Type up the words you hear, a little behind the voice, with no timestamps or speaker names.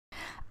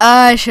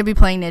I should be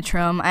playing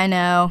Nitrom. I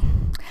know.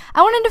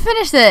 I wanted to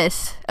finish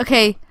this.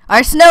 Okay,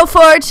 our snow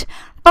fort.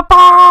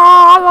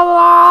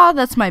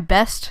 That's my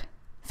best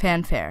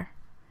fanfare.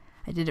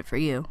 I did it for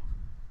you.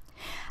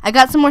 I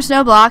got some more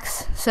snow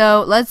blocks,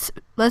 so let's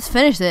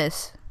finish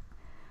this.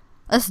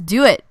 Let's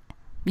do it.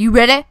 You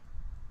ready?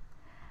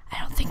 I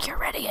don't think you're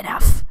ready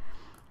enough.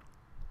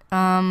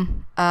 I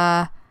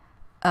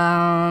guess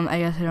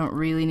I don't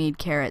really need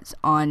carrots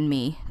on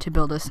me to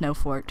build a snow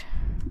fort.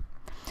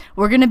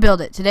 We're gonna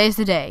build it. Today's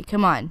the day.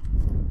 Come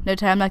on. No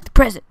time like the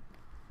present.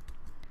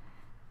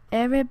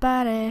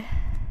 Everybody.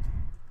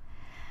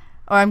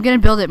 Or I'm gonna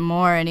build it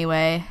more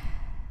anyway.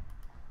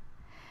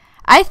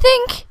 I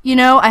think, you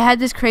know, I had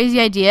this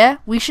crazy idea.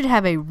 We should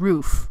have a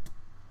roof.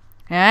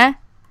 Huh?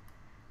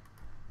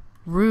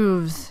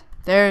 Roofs.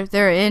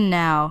 They're in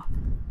now.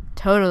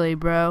 Totally,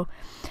 bro.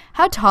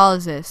 How tall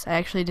is this? I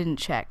actually didn't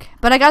check.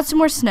 But I got some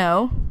more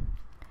snow.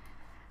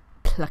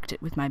 Plucked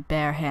it with my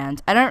bare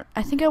hands.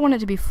 I think I want it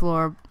to be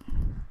floor.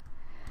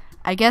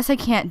 I guess I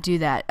can't do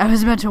that. I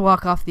was about to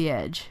walk off the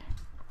edge.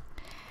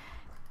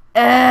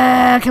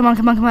 Come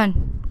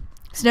on.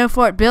 Snow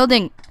fort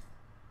building.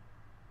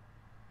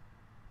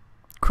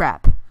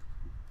 Crap.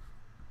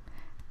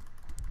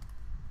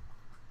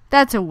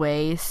 That's a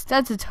waste.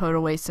 That's a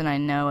total waste and I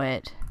know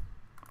it.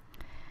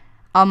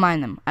 I'll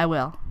mine them. I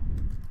will.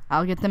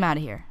 I'll get them out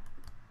of here.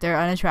 They're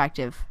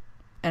unattractive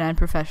and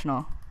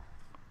unprofessional.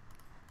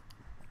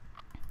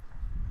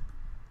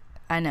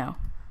 I know.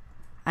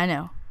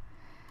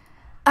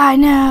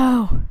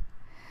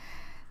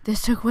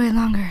 This took way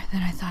longer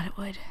than I thought it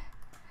would.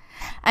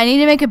 I need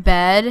to make a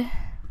bed.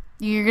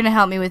 You're gonna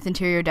help me with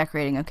interior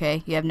decorating,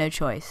 okay? You have no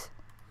choice.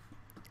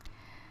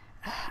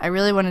 I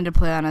really wanted to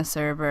play on a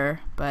server,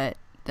 but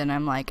then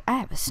I'm like, I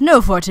have a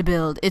snow fort to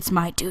build. It's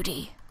my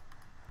duty.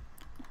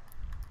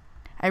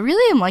 I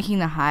really am liking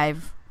the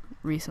Hive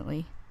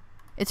recently.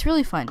 It's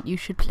really fun. You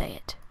should play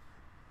it.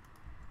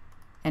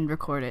 And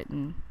record it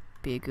and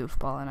be a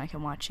goofball and I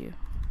can watch you.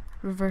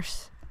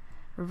 Reverse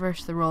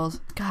the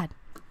roles. God.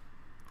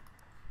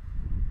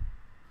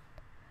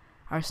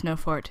 Our snow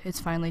fort. It's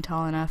finally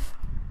tall enough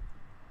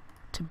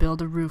to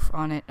build a roof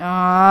on it.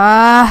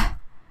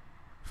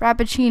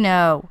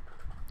 Frappuccino.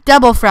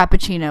 Double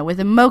frappuccino with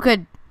a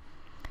mocha.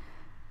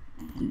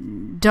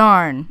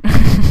 Darn.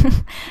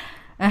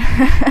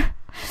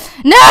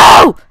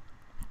 No!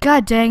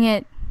 God dang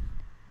it.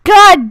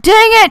 God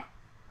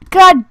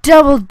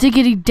double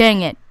diggity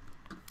dang it.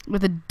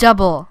 With a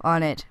double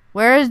on it.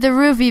 Where does the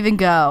roof even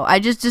go? I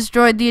just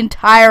destroyed the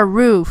entire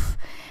roof.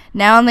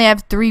 Now I only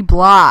have 3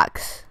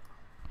 blocks.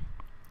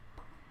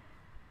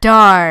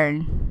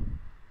 Darn.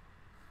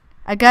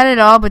 I got it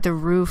all but the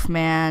roof,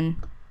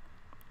 man.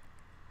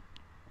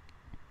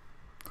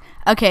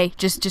 Okay,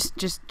 just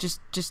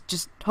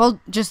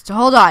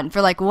hold on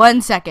for like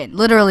 1 second.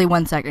 Literally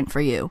 1 second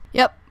for you.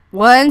 Yep.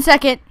 1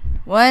 second.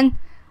 One.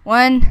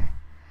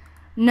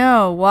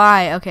 No,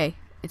 why? Okay,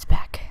 it's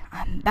back.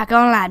 I'm back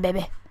online,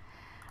 baby.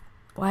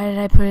 Why did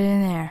I put it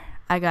in there?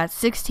 I got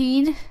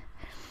 16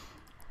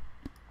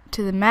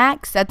 to the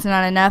max. That's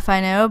not enough,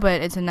 I know,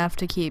 but it's enough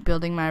to keep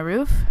building my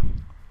roof.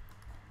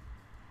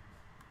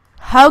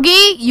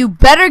 Hoagie, you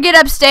better get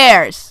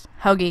upstairs.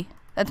 Hoagie,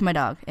 that's my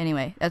dog.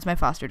 Anyway, that's my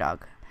foster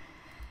dog.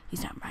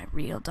 He's not my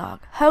real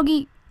dog.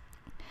 Hoagie,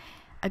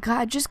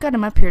 I just got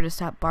him up here to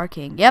stop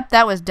barking. Yep,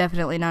 that was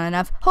definitely not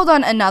enough. Hold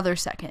on another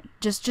second.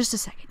 Just a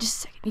second.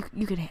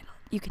 You can handle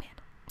it. You can handle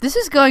it. This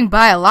is going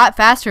by a lot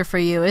faster for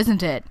you,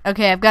 isn't it?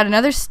 Okay, I've got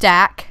another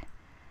stack.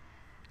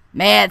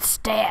 Mad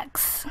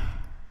stacks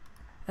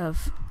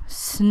of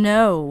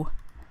snow.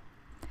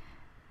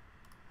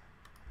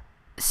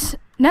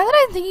 Now that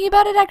I'm thinking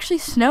about it, actually,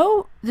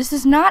 snow, this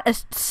is not a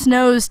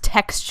snow's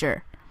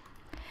texture.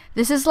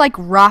 This is like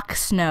rock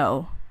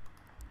snow.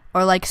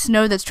 Or like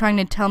snow that's trying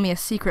to tell me a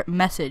secret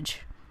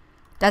message.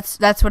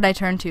 That's what I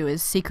turn to,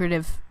 is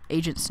secretive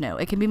agent snow.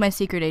 It can be my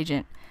secret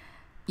agent.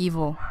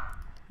 Evil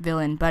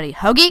villain buddy.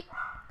 Hoagie,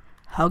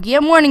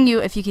 I'm warning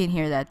you. If you can't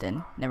hear that,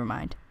 then never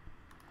mind.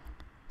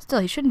 Still,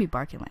 he shouldn't be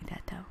barking like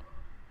that, though.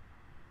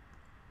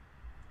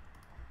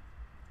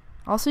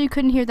 Also, you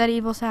couldn't hear that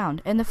evil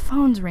sound. And the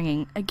phone's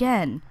ringing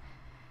again.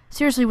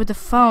 Seriously, with the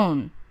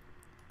phone.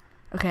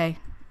 Okay.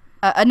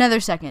 Another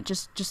second.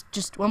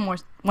 Just one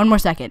more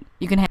second.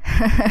 You can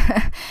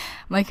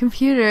my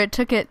computer, it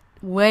took it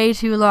way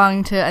too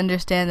long to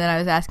understand that I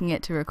was asking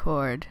it to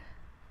record.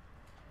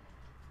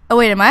 Oh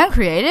wait, am I on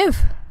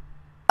creative?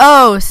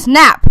 Oh,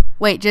 snap.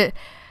 Wait, just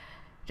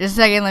a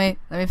second. Let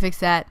me fix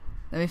that.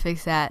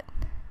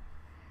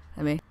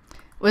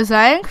 Was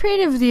I on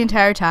creative the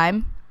entire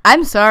time?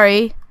 I'm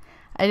sorry.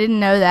 I didn't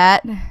know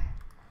that.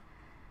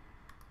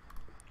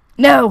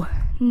 No.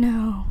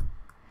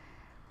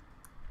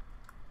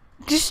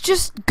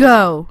 Just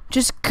go.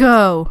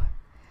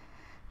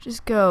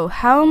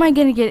 How am I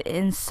gonna get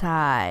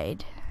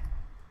inside?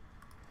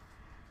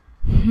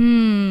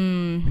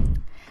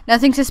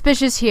 Nothing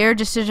suspicious here,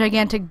 just a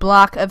gigantic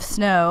block of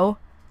snow.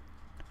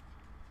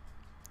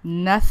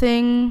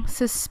 Nothing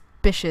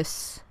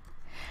suspicious.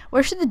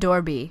 Where should the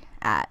door be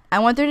at? I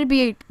want there to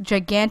be a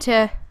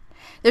gigantic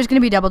There's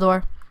gonna be a double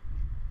door.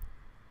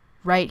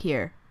 Right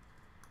here.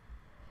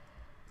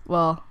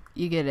 Well,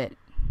 you get it.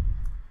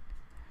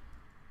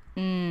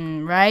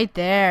 Right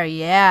there.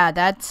 Yeah,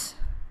 that's...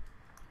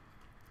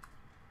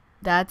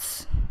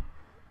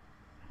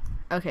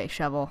 Okay,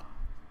 shovel.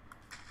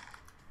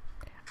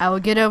 I will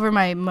get over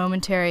my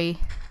momentary...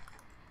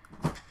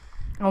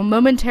 I'll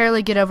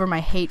momentarily get over my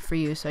hate for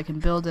you so I can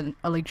build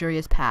a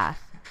luxurious path.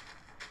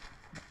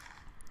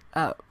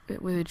 Oh,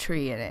 with a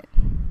tree in it.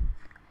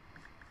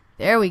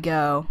 There we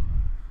go.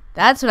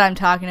 That's what I'm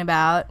talking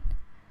about.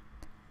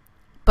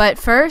 But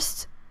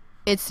first,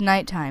 it's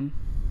nighttime.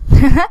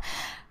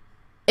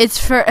 It's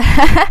for...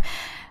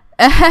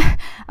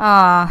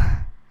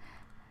 Aw.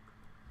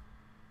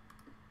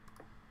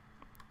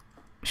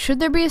 Should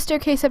there be a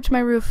staircase up to my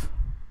roof?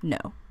 No,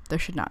 there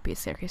should not be a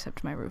staircase up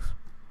to my roof.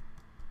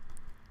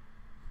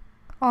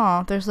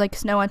 Aw, there's like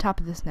snow on top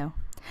of the snow.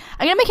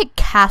 I'm gonna make it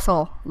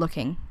castle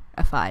looking,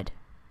 ified.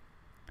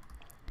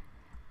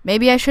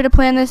 Maybe I should have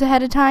planned this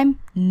ahead of time?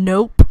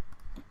 Nope.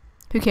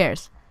 Who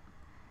cares?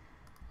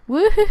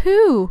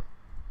 Woohoo!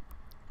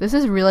 This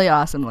is really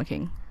awesome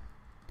looking.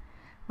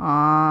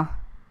 Aw.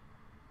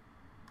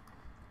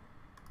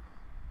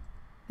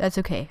 That's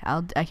okay.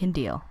 I can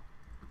deal.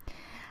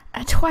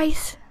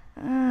 Twice.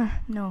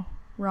 No.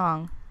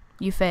 Wrong.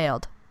 You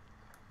failed.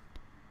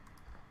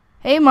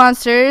 Hey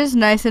monsters,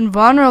 nice and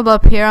vulnerable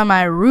up here on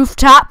my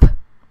rooftop.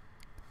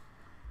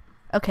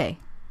 Okay.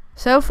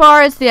 So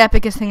far, it's the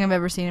epicest thing I've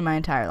ever seen in my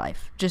entire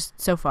life. Just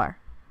so far.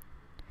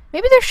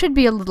 Maybe there should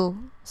be a little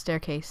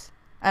staircase.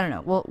 I don't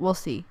know. We'll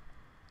see.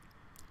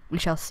 We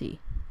shall see.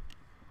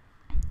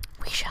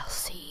 We shall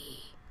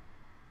see.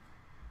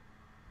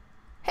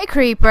 Hey,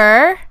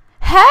 creeper.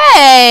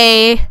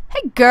 Hey!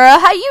 Hey, girl.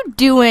 How you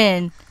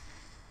doing?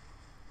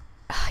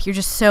 Ugh, you're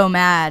just so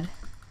mad.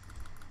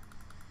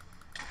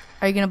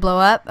 Are you gonna blow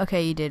up?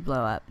 Okay, you did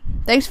blow up.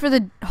 Thanks for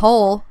the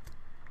hole.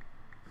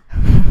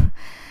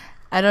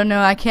 I don't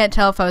know. I can't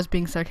tell if I was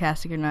being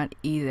sarcastic or not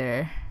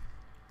either.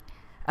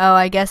 Oh,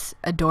 I guess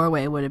a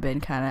doorway would have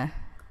been kind of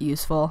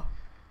useful.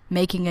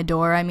 Making a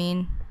door, I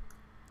mean.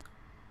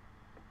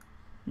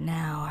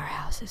 Now our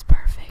house is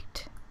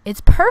perfect.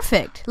 It's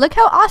perfect. Look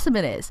how awesome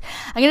it is.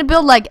 I'm going to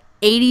build like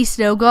 80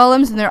 snow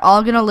golems and they're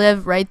all going to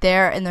live right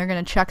there and they're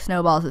going to chuck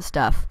snowballs at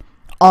stuff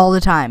all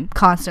the time,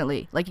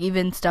 constantly. Like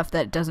even stuff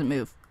that doesn't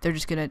move. They're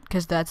just going to,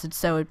 because it's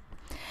so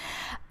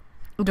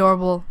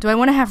adorable. Do I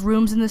want to have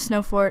rooms in the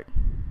snow fort?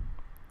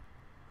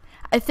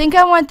 I think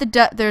I want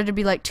there to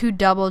be like 2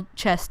 double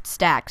chest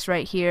stacks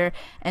right here,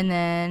 and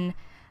then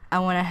I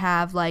want to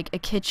have like a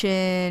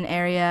kitchen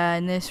area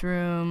in this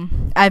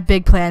room. I have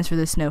big plans for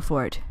this snow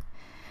fort,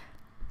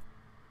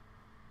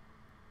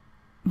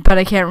 but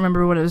I can't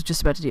remember what I was just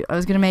about to do. I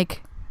was gonna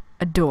make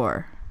a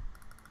door.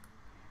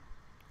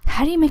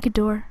 How do you make a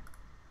door?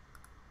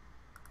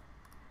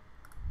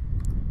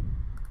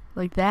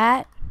 Like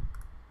that?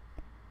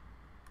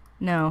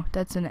 No,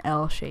 that's an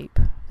L shape.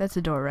 That's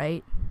a door,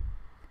 right?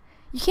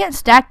 You can't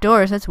stack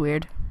doors, that's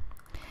weird.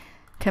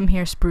 Come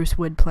here, spruce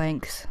wood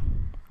planks.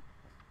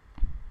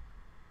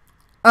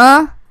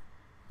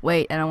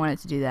 Wait, I don't want it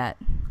to do that.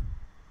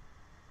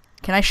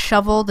 Can I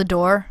shovel the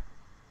door?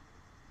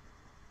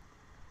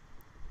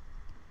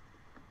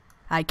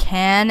 I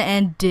can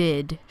and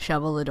did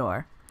shovel the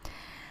door.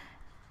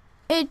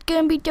 It's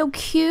gonna be so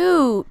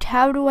cute.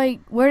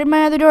 Where did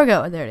my other door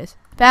go? Oh, there it is.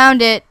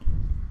 Found it.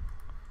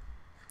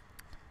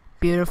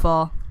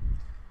 Beautiful.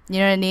 You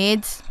know what it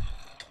needs?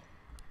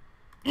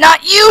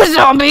 Not you,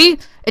 zombie!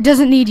 It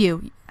doesn't need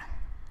you.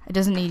 It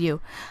doesn't need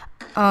you.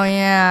 Oh,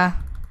 yeah.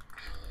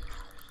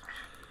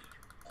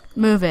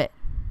 Move it.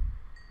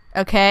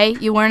 Okay?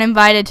 You weren't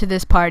invited to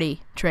this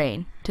party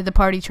train. To the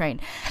party train.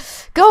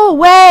 Go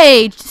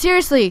away!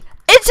 Seriously.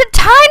 It's a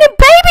tiny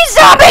baby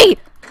zombie!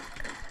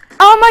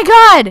 Oh my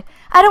god!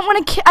 I don't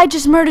want to I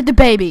just murdered the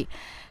baby.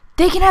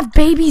 They can have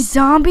baby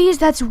zombies?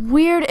 That's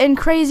weird and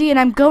crazy and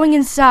I'm going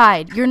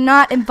inside. You're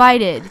not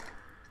invited.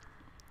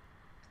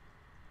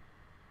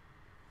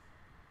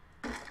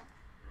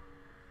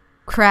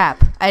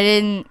 Crap. I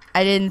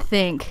didn't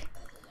think.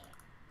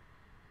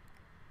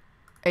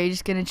 Are you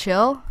just gonna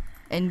chill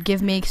and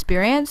give me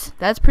experience?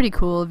 That's pretty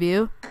cool of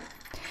you.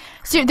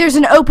 See, there's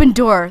an open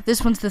door.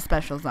 This one's the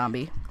special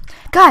zombie.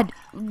 God,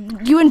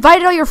 you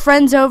invited all your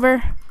friends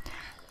over.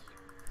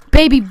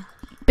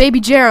 Baby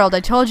Gerald,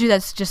 I told you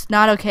that's just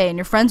not okay, and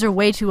your friends are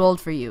way too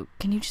old for you.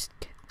 Can you just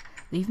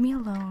leave me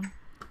alone?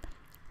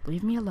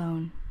 Leave me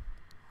alone.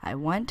 I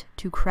want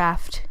to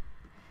craft.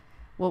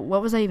 Well,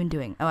 what was I even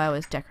doing? Oh, I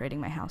was decorating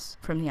my house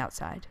from the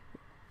outside.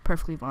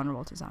 Perfectly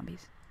vulnerable to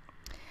zombies.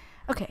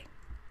 Okay.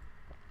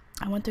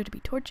 I want there to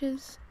be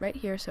torches right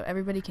here so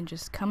everybody can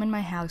just come in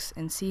my house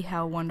and see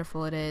how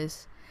wonderful it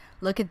is.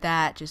 Look at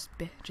that.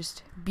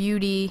 Just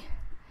beauty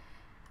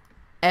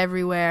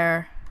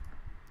everywhere.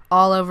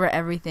 All over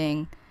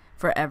everything.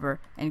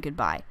 Forever and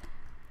goodbye.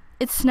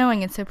 It's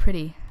snowing. It's so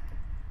pretty.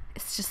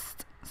 It's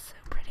just so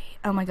pretty.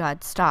 Oh my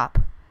god. Stop.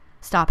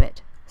 Stop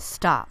it.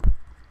 Stop.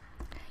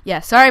 Yeah,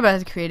 sorry about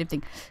the creative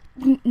thing.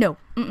 No.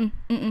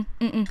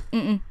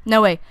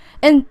 No way.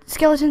 And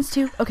skeletons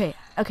too? Okay.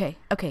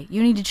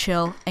 You need to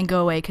chill and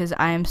go away because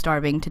I am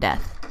starving to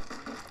death.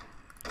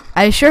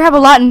 I sure have a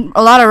lot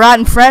of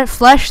rotten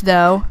flesh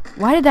though.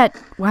 Why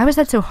was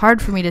that so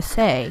hard for me to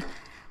say?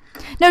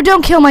 No,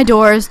 don't kill my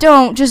doors.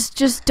 Don't.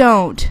 Just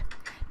don't.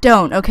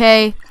 Don't,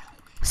 okay?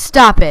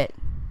 Stop it.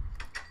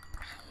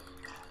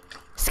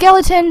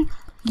 Skeleton,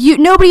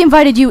 nobody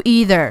invited you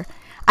either.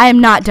 I am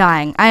not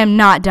dying. I am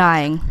not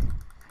dying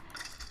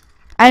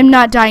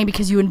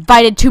because you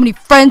invited too many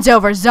friends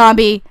over,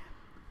 zombie.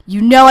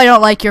 You know I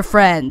don't like your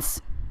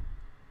friends.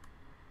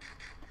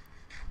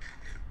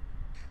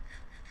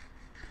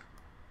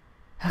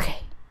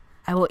 Okay.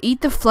 I will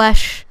eat the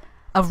flesh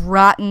of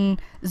rotten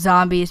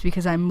zombies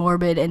because I'm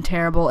morbid and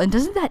terrible. And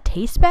doesn't that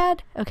taste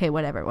bad? Okay,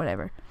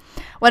 whatever.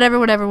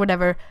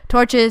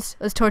 Torches.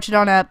 Let's torch it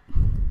on up.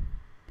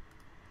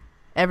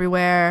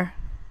 Everywhere.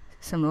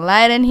 Some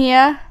light in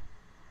here.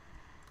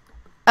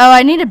 Oh,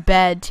 I need a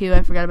bed, too.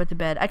 I forgot about the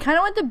bed. I kind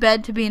of want the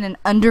bed to be in an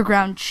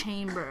underground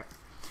chamber.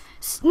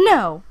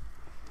 No.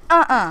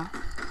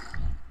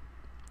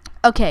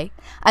 Okay.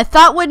 I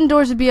thought wooden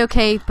doors would be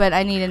okay, but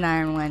I need an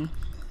iron one.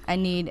 I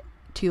need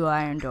 2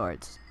 iron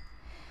doors.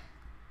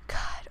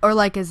 God. Or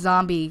like a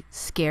zombie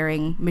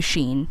scaring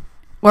machine.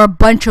 Or a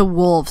bunch of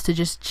wolves to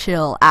just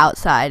chill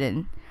outside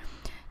and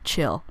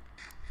chill.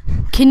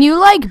 Can you,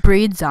 like,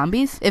 breed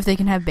zombies if they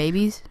can have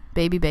babies?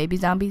 Baby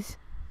zombies?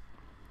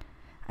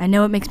 I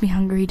know it makes me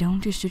hungry.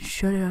 Don't just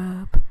shut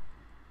up.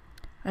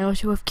 I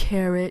also have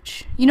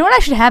carrots. You know what? I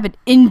should have an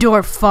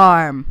indoor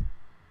farm.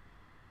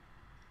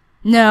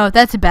 No,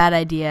 that's a bad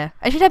idea.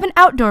 I should have an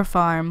outdoor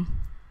farm.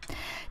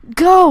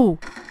 Go!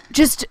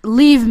 Just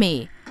leave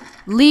me.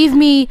 Leave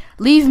me.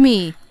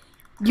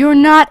 You're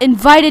not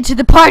invited to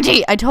the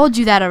party! I told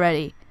you that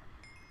already.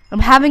 I'm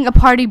having a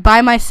party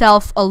by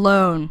myself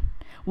alone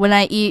where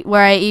I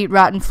eat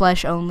rotten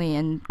flesh only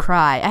and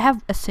cry. I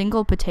have a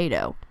single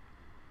potato.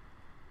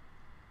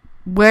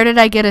 Where did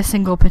I get a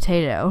single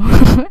potato?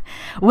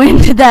 When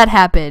did that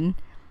happen?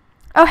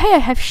 Oh, hey, I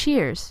have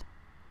shears.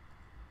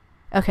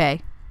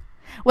 Okay.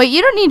 Wait,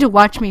 you don't need to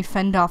watch me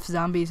fend off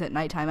zombies at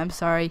nighttime. I'm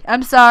sorry.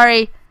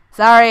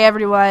 Sorry,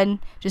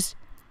 everyone. Just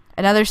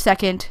another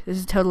second. This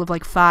is a total of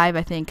like 5,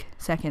 I think,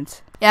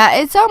 seconds. Yeah,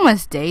 it's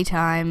almost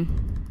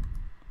daytime.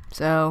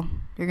 So,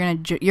 you're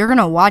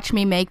gonna watch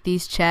me make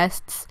these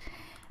chests,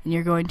 and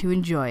you're going to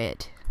enjoy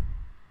it.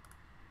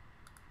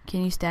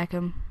 Can you stack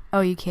them? Oh,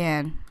 you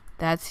can.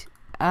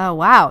 Oh,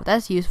 wow,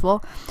 that's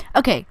useful.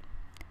 Okay.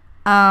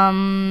 Where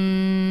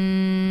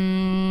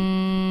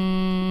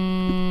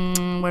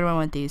do I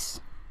want these?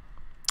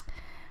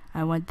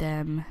 I want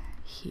them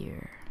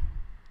here.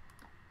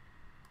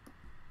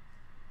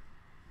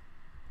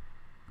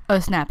 Oh,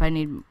 snap. I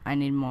need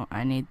more.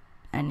 I need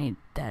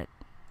that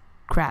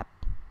crap.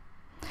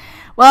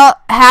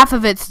 Well, half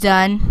of it's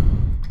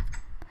done.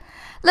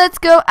 Let's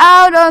go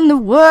out on the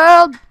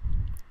world.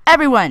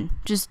 Everyone,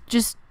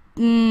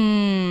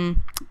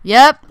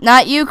 yep,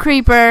 not you,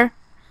 creeper.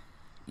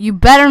 You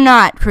better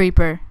not,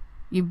 creeper.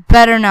 You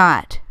better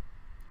not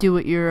do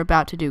what you're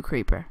about to do,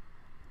 creeper.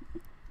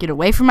 Get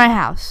away from my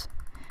house.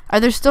 Are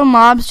there still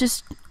mobs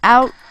just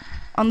out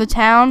on the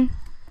town?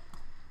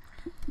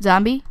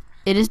 Zombie?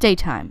 It is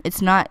daytime.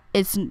 It's not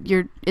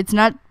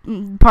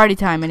party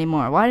time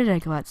anymore. Why did I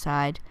go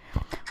outside?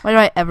 Why do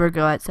I ever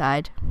go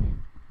outside?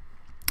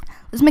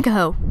 Let's make a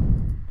hoe.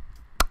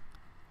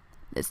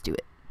 Let's do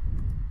it.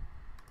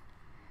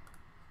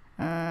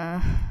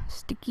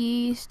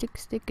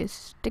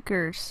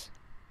 Stickers.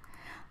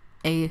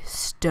 A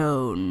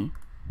stone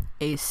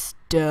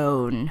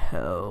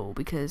hoe,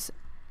 because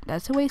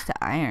that's a waste of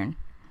iron.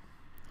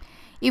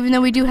 Even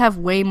though we do have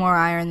way more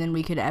iron than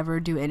we could ever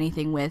do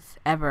anything with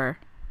ever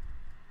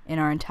in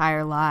our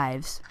entire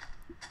lives.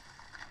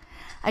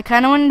 I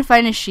kind of wanted to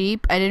find a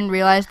sheep. I didn't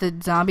realize the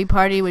zombie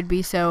party would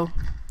be so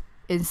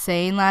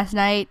insane last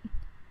night.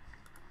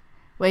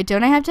 Wait,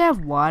 don't I have to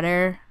have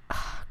water?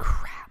 Ugh,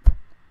 crap.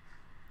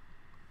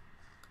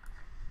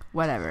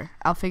 Whatever.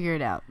 I'll figure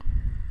it out.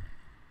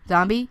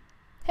 Zombie?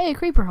 Hey, a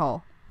creeper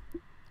hole.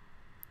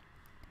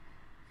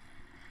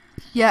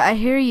 Yeah, I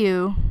hear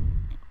you.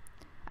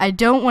 I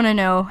don't want to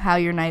know how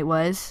your night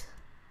was,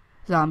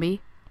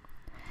 zombie.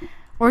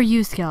 Or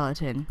you,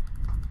 skeleton.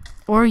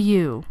 Or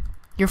you.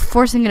 You're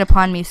forcing it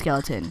upon me,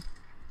 skeleton.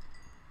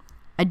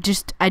 I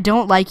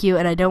don't like you,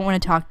 and I don't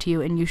want to talk to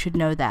you, and you should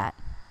know that.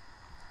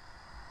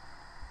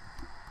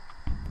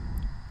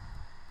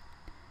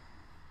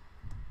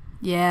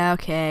 Yeah,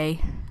 okay.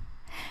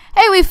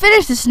 Hey, we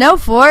finished the snow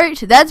fort.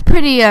 That's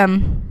pretty,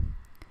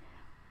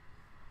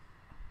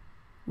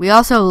 We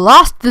also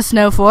lost the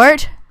snow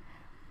fort.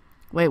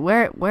 Wait,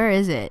 where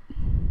is it?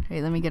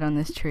 Wait, let me get on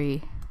this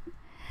tree.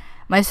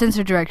 My sense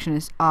of direction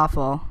is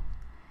awful.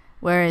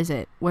 Where is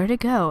it? Where'd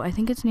it go? I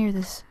think it's near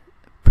this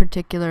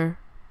particular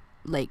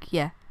lake.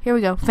 Yeah, here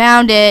we go.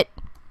 Found it.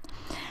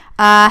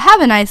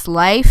 Have a nice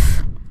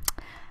life.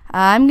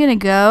 I'm gonna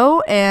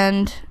go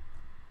and...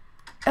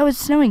 Oh, it's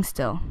snowing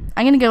still.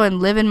 I'm gonna go and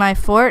live in my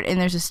fort, and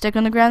there's a stick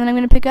on the ground that I'm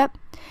gonna pick up.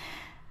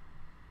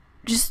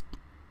 just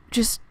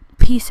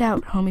peace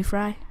out, homie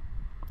fry.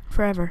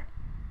 Forever.